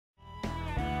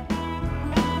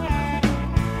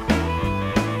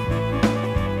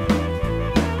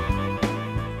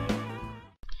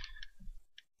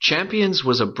Champions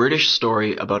was a British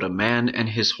story about a man and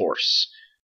his horse.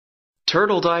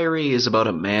 Turtle Diary is about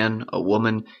a man, a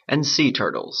woman, and sea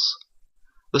turtles.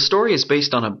 The story is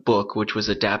based on a book which was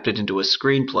adapted into a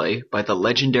screenplay by the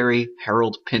legendary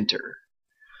Harold Pinter.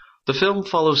 The film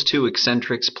follows two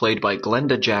eccentrics played by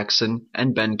Glenda Jackson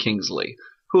and Ben Kingsley,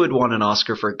 who had won an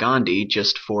Oscar for Gandhi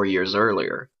just 4 years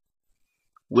earlier.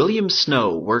 William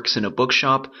Snow works in a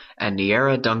bookshop, and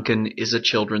Niera Duncan is a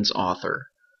children's author.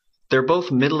 They're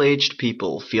both middle-aged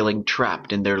people feeling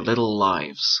trapped in their little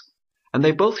lives, and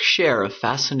they both share a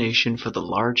fascination for the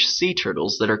large sea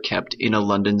turtles that are kept in a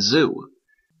London zoo.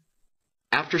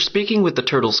 After speaking with the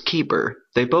turtle's keeper,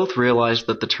 they both realize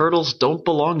that the turtles don't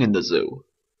belong in the zoo.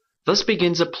 Thus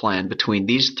begins a plan between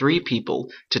these three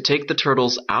people to take the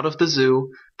turtles out of the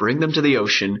zoo, bring them to the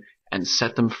ocean, and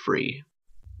set them free.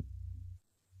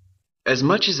 As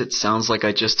much as it sounds like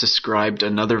I just described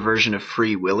another version of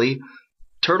Free Willy,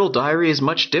 Turtle Diary is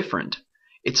much different.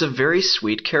 It's a very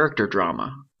sweet character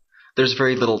drama. There's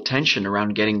very little tension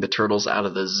around getting the turtles out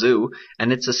of the zoo,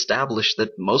 and it's established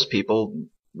that most people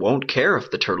won't care if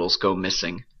the turtles go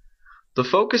missing. The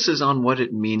focus is on what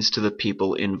it means to the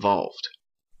people involved.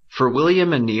 For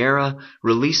William and Niera,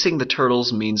 releasing the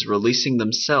turtles means releasing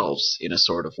themselves in a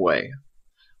sort of way.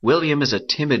 William is a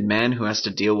timid man who has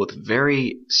to deal with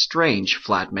very strange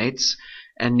flatmates,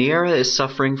 and Niera is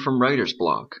suffering from writer's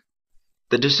block.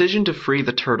 The decision to free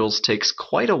the turtles takes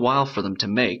quite a while for them to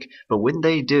make, but when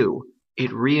they do, it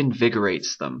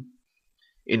reinvigorates them.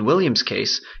 In William's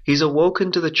case, he's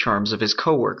awoken to the charms of his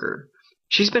coworker.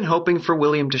 She's been hoping for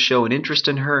William to show an interest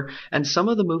in her, and some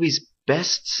of the movie's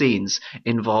best scenes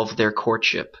involve their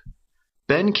courtship.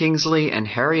 Ben Kingsley and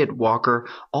Harriet Walker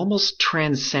almost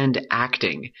transcend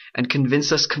acting and convince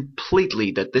us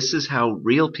completely that this is how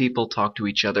real people talk to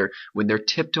each other when they're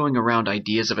tiptoeing around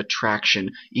ideas of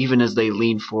attraction, even as they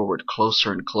lean forward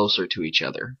closer and closer to each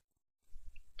other.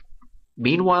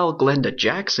 Meanwhile, Glenda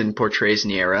Jackson portrays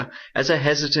Niera as a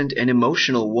hesitant and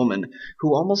emotional woman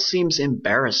who almost seems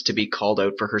embarrassed to be called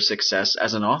out for her success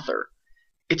as an author.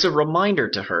 It's a reminder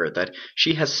to her that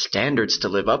she has standards to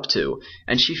live up to,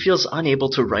 and she feels unable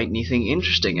to write anything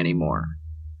interesting anymore.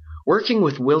 Working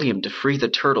with William to free the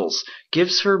turtles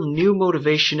gives her new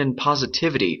motivation and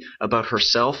positivity about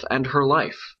herself and her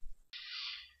life.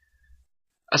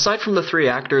 Aside from the three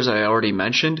actors I already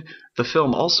mentioned, the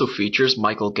film also features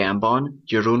Michael Gambon,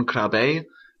 Jeroen Krabbe,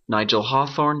 Nigel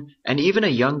Hawthorne, and even a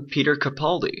young Peter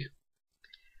Capaldi.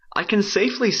 I can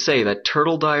safely say that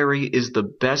Turtle Diary is the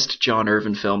best John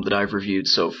Irvin film that I've reviewed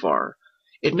so far.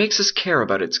 It makes us care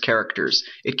about its characters,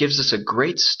 it gives us a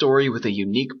great story with a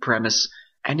unique premise,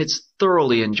 and it's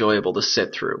thoroughly enjoyable to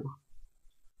sit through.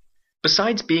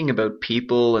 Besides being about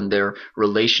people and their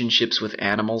relationships with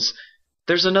animals,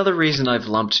 there's another reason I've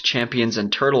lumped Champions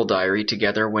and Turtle Diary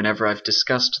together whenever I've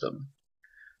discussed them.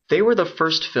 They were the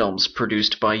first films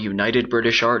produced by United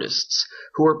British Artists,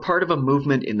 who were part of a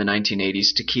movement in the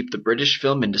 1980s to keep the British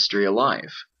film industry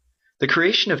alive. The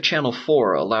creation of Channel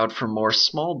 4 allowed for more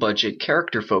small-budget,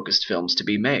 character-focused films to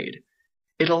be made.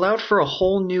 It allowed for a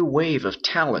whole new wave of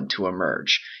talent to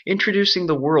emerge, introducing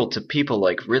the world to people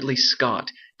like Ridley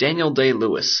Scott, Daniel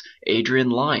Day-Lewis, Adrian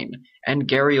Lyne, and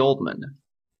Gary Oldman.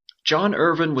 John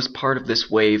Irvin was part of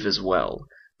this wave as well,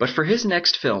 but for his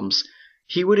next films,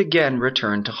 he would again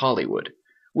return to Hollywood,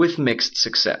 with mixed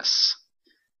success.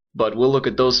 But we'll look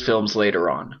at those films later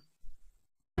on.